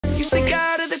stick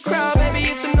out of the crowd, baby,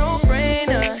 it's a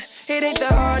no-brainer. It ain't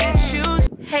that hard to choose.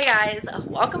 Hey guys,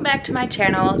 welcome back to my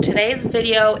channel. Today's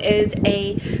video is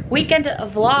a weekend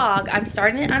vlog. I'm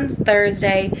starting it on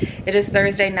Thursday. It is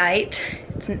Thursday night.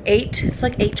 It's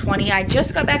like 8:20. I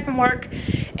just got back from work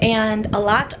and a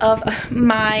lot of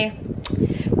my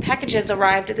packages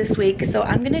arrived this week, so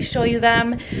I'm gonna show you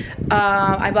them.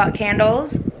 I bought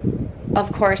candles.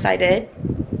 Of course I did.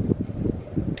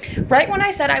 Right when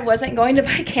I said I wasn't going to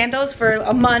buy candles for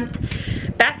a month,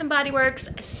 Bath & Body Works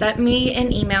sent me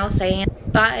an email saying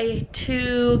buy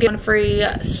 2 get 1 free.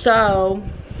 So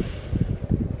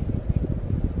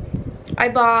I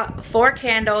bought 4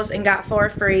 candles and got 4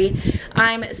 free.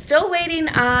 I'm still waiting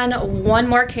on 1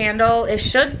 more candle. It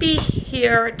should be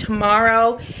here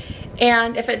tomorrow,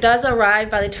 and if it does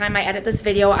arrive by the time I edit this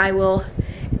video, I will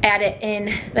add it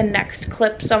in the next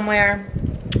clip somewhere.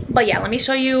 But yeah, let me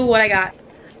show you what I got.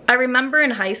 I remember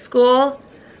in high school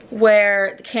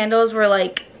where the candles were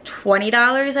like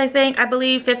 $20, I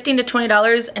believe, $15 to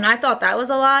 $20, and I thought that was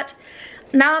a lot.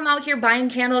 Now I'm out here buying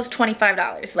candles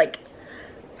 $25. Like,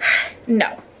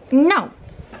 no.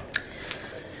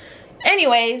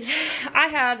 Anyways, I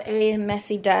have a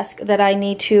messy desk that I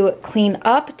need to clean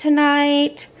up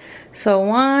tonight. So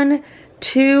 1,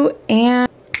 2, and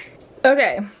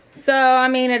okay. So, I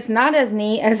mean, it's not as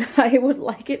neat as I would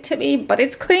like it to be, but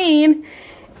it's clean.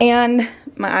 And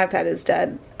my iPad is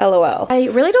dead, LOL. I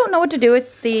really don't know what to do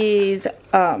with these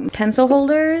pencil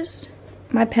holders,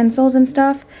 my pencils and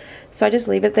stuff. So I just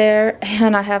leave it there.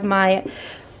 And I have my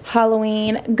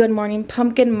Halloween Good Morning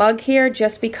Pumpkin mug here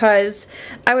just because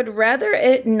I would rather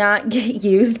it not get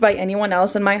used by anyone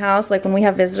else in my house. Like when we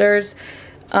have visitors,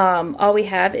 all we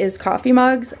have is coffee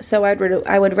mugs, so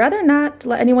I would rather not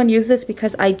let anyone use this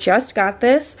because I just got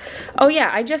this. Oh yeah,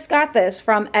 I just got this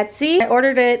from Etsy. I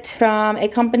ordered it from a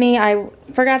company, I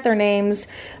forgot their names.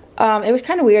 It was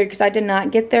kind of weird because I did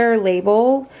not get their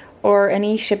label or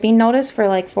any shipping notice for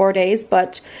like 4 days,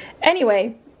 but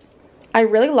anyway, I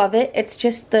really love it. It's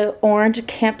just the orange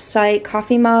campsite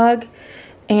coffee mug,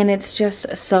 and it's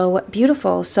just so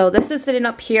beautiful. So this is sitting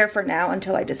up here for now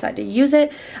until I decide to use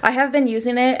it. I have been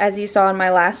using it, as you saw in my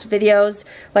last videos,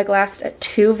 like last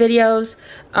 2 videos.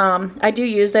 I do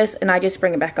use this and I just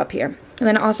bring it back up here. And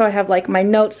then also I have like my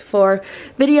notes for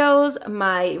videos,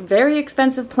 my very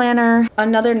expensive planner,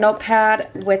 another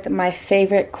notepad with my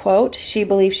favorite quote, "She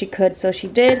believed she could, so she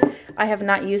did." I have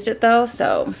not used it though,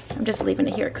 so I'm just leaving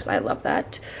it here because I love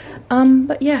that.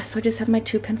 But yeah, so I just have my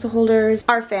 2 pencil holders.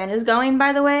 Our fan is going,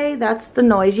 by the way. That's the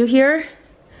noise you hear.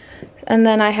 And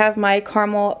then I have my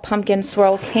caramel pumpkin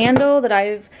swirl candle that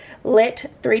I've lit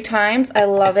 3 times. I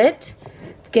love it.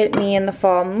 Get me in the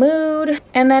fall mood.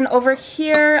 And then over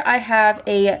here I have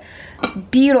a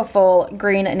beautiful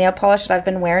green nail polish that I've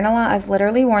been wearing a lot. I've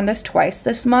literally worn this twice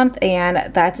this month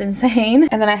and that's insane.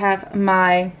 And then I have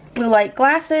my blue light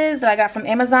glasses that I got from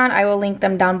Amazon. I will link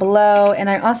them down below. And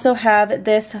I also have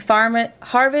this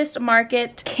Harvest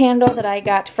Market candle that I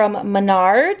got from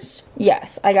Menards.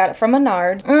 Yes, I got it from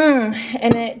Menards.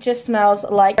 And it just smells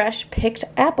like fresh picked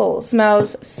apples.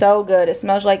 Smells so good. It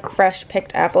smells like fresh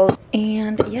picked apples.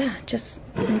 And yeah,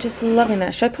 I'm just loving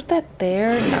that. Should I put that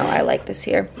there? No, I like this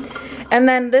here. And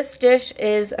then this dish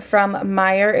is from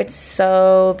Meijer. It's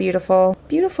so beautiful.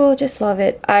 Beautiful, just love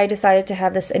it. I decided to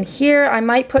have this in here. I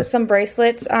might put some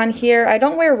bracelets on here. I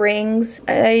don't wear rings.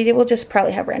 I will just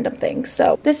probably have random things.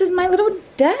 So this is my little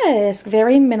desk.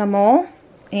 Very minimal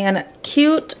and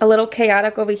cute. A little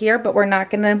chaotic over here, but we're not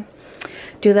gonna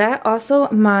do that. Also,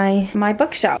 my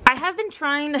bookshelf. I have been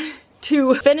trying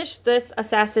to finish this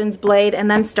Assassin's Blade and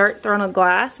then start Throne of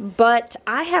Glass, but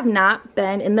I have not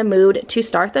been in the mood to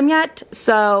start them yet.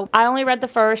 So I only read the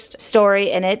first story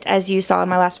in it, as you saw in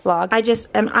my last vlog.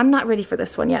 I'm not ready for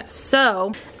this one yet.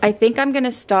 So I think I'm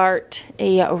gonna start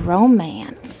a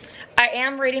romance. I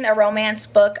am reading a romance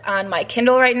book on my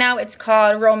Kindle right now. It's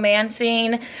called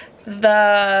Romancing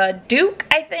the Duke,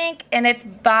 I think, and it's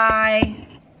by,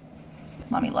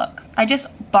 let me look. I just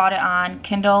bought it on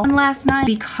Kindle last night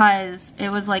because it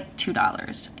was like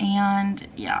 $2. And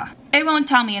yeah, it won't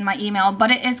tell me in my email, but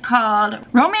it is called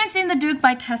Romancing the Duke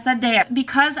by Tessa Dare.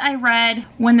 Because I read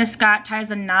When the Scot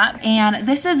Ties a Knot, and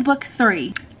this is book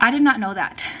 3. I did not know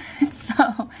that.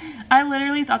 So I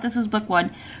literally thought this was book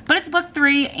 1, but it's book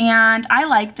 3 and I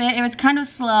liked it. It was kind of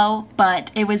slow,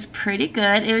 but it was pretty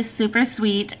good. It was super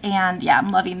sweet, and yeah,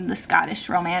 I'm loving the Scottish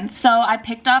romance. So I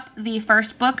picked up the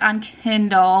first book on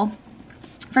Kindle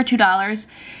for $2.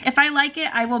 If I like it,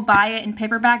 I will buy it in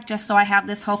paperback just so I have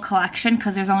this whole collection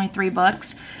because there's only 3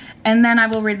 books. And then I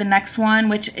will read the next one,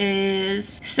 which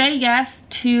is Say Yes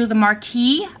to the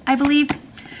Marquis, I believe,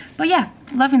 But yeah,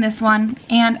 loving this one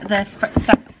and the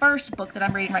first book that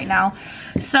I'm reading right now.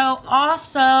 So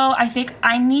also, I think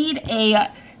I need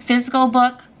a physical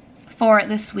book for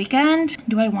this weekend.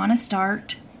 Do I want to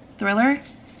start thriller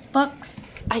books?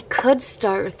 I could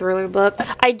start a thriller book.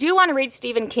 I do want to read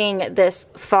Stephen King this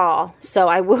fall, so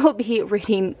I will be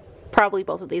reading probably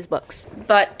both of these books.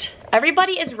 But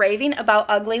everybody is raving about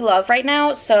Ugly Love right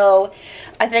now, so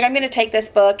I think I'm going to take this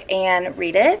book and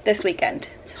read it this weekend.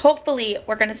 Hopefully,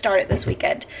 we're going to start it this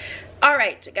weekend. All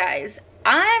right, guys.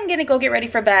 I'm gonna go get ready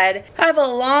for bed. I have a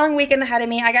long weekend ahead of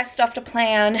me. I got stuff to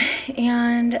plan,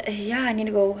 and yeah, I need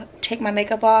to go take my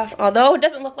makeup off. Although it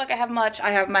doesn't look like I have much,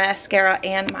 I have my mascara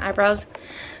and my eyebrows.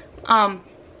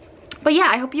 But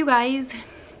yeah, I hope you guys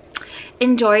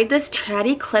enjoyed this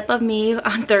chatty clip of me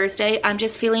on Thursday. I'm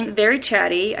just feeling very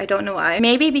chatty. I don't know why.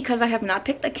 Maybe because I have not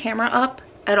picked the camera up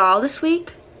at all this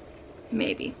week.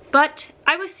 Maybe. But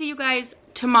I will see you guys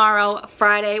tomorrow,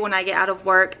 Friday, when I get out of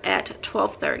work at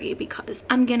 12:30, because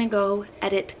I'm gonna go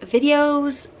edit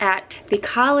videos at the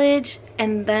college,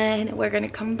 and then we're gonna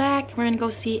come back. We're gonna go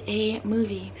see a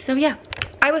movie. So yeah,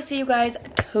 I will see you guys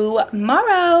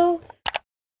tomorrow.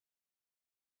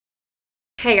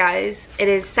 Hey guys, it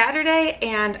is Saturday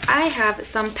and I have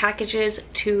some packages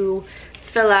to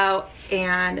fill out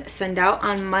and send out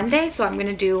on Monday, so I'm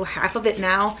gonna do half of it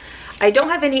now. I don't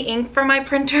have any ink for my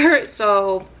printer,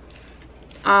 so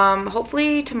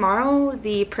hopefully tomorrow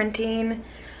the printing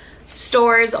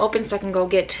store is open so I can go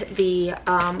get the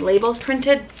labels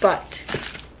printed. But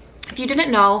if you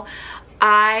didn't know,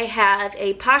 I have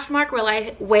a Poshmark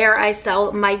where I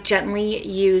sell my gently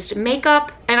used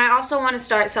makeup, and I also want to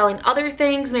start selling other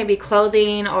things, maybe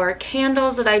clothing or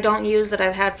candles that I don't use that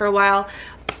I've had for a while,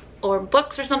 or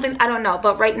books or something, I don't know.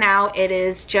 But right now it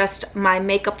is just my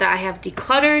makeup that I have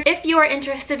decluttered. If you are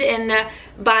interested in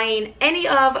buying any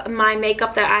of my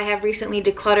makeup that I have recently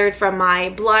decluttered from my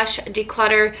blush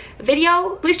declutter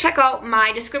video, please check out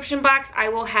my description box. I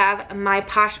will have my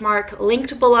Poshmark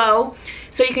linked below,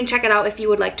 so you can check it out if you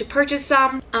would like to purchase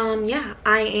some. Yeah,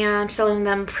 I am selling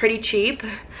them pretty cheap.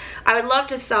 I would love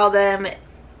to sell them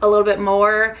a little bit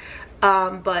more,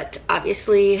 but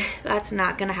obviously that's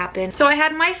not gonna happen. So I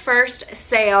had my first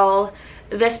sale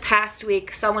this past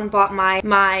week. Someone bought my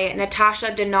Natasha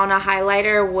Denona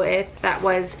highlighter that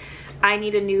was I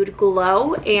Need a Nude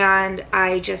Glow, and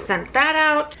I just sent that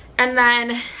out. And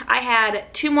then I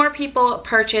had 2 more people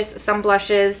purchase some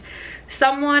blushes.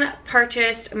 Someone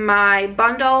purchased my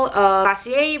bundle of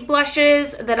Glossier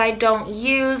blushes that I don't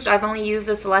use. I've only used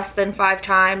this less than 5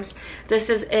 times. This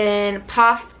is in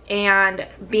Puff and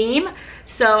Beam,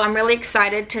 so I'm really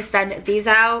excited to send these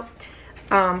out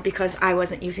because I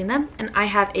wasn't using them. And I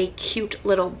have a cute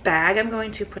little bag I'm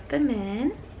going to put them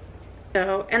in.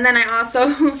 So, and then I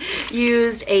also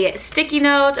used a sticky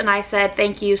note, and I said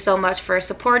thank you so much for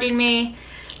supporting me.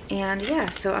 And yeah,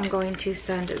 so I'm going to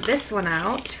send this one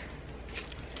out.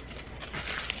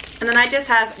 And then I just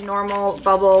have normal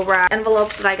bubble wrap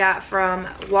envelopes that I got from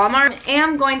Walmart. I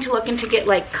am going to look into get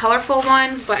like colorful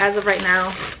ones, but as of right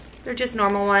now, they're just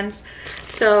normal ones.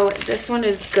 So this one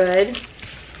is good.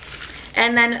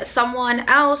 And then someone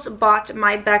else bought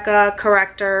my Becca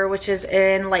corrector, which is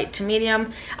in light to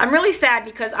medium. I'm really sad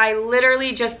because I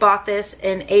literally just bought this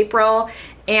in April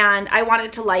and I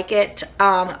wanted to like it,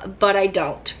 but I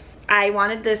don't. I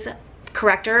wanted this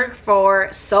corrector for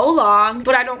so long,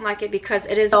 but I don't like it because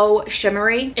it is so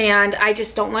shimmery and I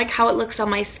just don't like how it looks on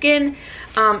my skin.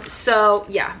 So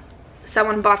yeah,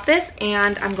 someone bought this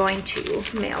and I'm going to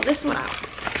mail this one out.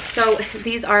 So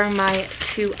these are my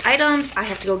 2 items. I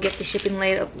have to go get the shipping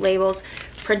labels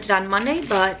printed on Monday,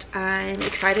 but I'm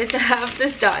excited to have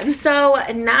this done. So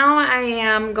now I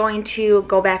am going to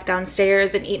go back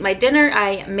downstairs and eat my dinner.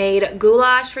 I made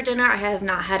goulash for dinner. I have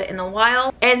not had it in a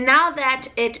while. And now that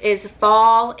it is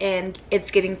fall and it's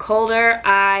getting colder,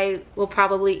 I will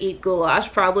probably eat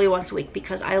goulash probably once a week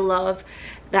because I love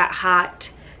that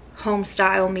hot home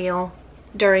style meal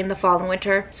during the fall and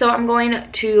winter. So I'm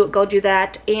going to go do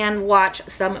that and watch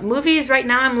some movies. Right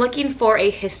now I'm looking for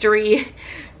a history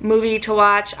movie to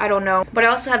watch. I don't know, but I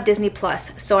also have Disney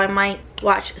Plus, so I might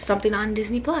watch something on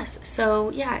Disney Plus. So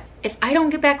yeah, if I don't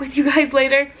get back with you guys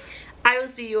later, I will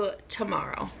see you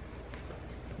tomorrow.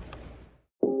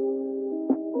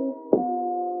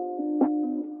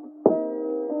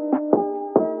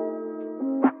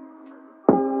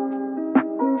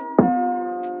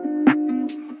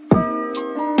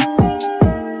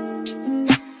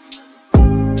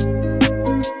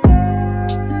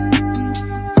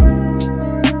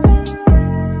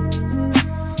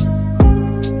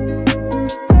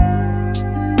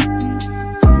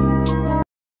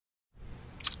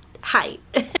 Hi,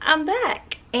 I'm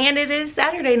back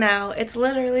Saturday now. It's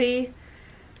literally,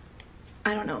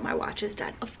 I don't know, my watch is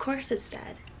dead. Of course it's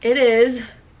dead. It is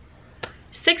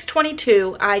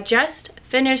 6:22. I just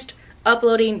finished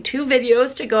uploading 2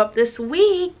 videos to go up this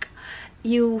week.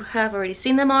 You have already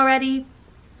seen them already.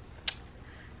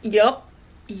 Yup.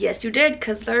 Yes, you did,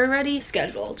 because they're already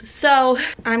scheduled. So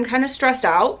I'm kind of stressed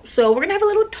out. So we're gonna have a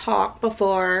little talk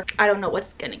before, I don't know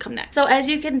what's gonna come next. So as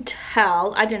you can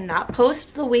tell, I did not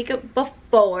post the week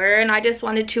before, and I just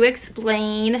wanted to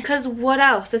explain, because what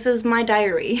else? This is my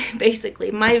diary,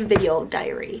 basically, my video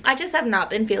diary. I just have not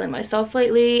been feeling myself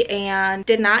lately, and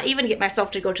did not even get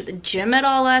myself to go to the gym at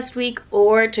all last week,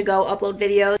 or to go upload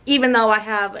videos, even though I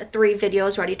have 3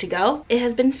 videos ready to go. It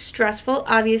has been stressful,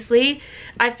 obviously.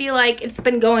 I feel like it's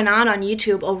been going on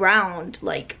YouTube around,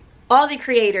 like, all the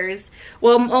creators,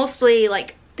 well, mostly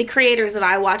like the creators that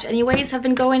I watch anyways, have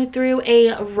been going through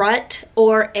a rut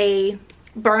or a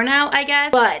burnout, I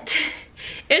guess. But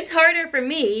it's harder for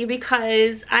me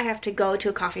because I have to go to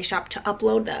a coffee shop to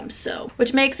upload them, so,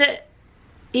 which makes it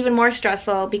even more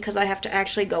stressful because I have to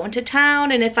actually go into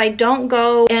town, and if I don't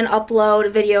go and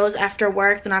upload videos after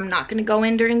work, then I'm not gonna go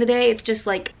in during the day. It's just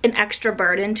like an extra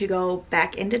burden to go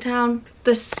back into town.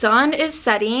 The sun is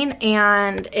setting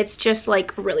and it's just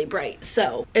like really bright,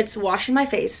 so it's washing my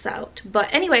face out. But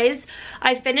anyways,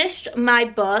 I finished my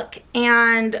book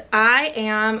and I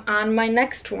am on my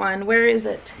next one. Where is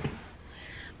it?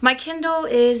 My Kindle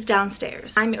is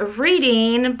downstairs. I'm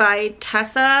reading by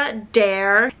Tessa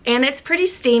Dare, and it's pretty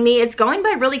steamy. It's going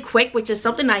by really quick, which is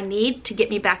something I need to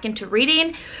get me back into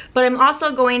reading. But I'm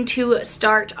also going to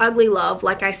start Ugly Love,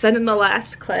 like I said in the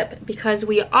last clip, because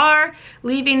we are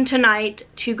leaving tonight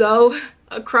to go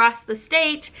across the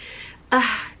state.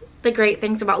 The great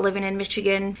things about living in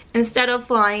Michigan, instead of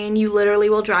flying, you literally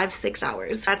will drive 6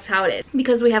 hours. That's how it is.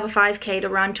 Because we have a 5K to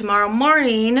run tomorrow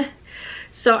morning.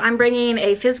 So I'm bringing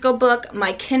a physical book,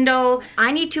 my Kindle.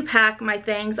 I need to pack my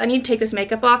things. I need to take this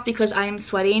makeup off because I am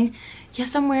sweating.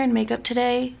 Yes, I'm wearing makeup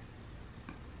today.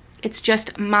 It's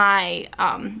just my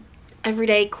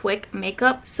everyday quick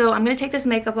makeup. So I'm gonna take this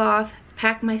makeup off,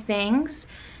 pack my things,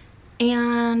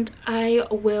 and I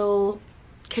will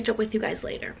catch up with you guys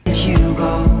later. You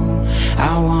go,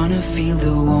 I wanna feel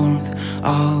the warmth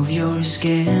of your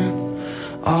skin.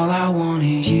 All I want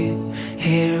is you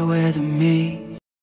here with me.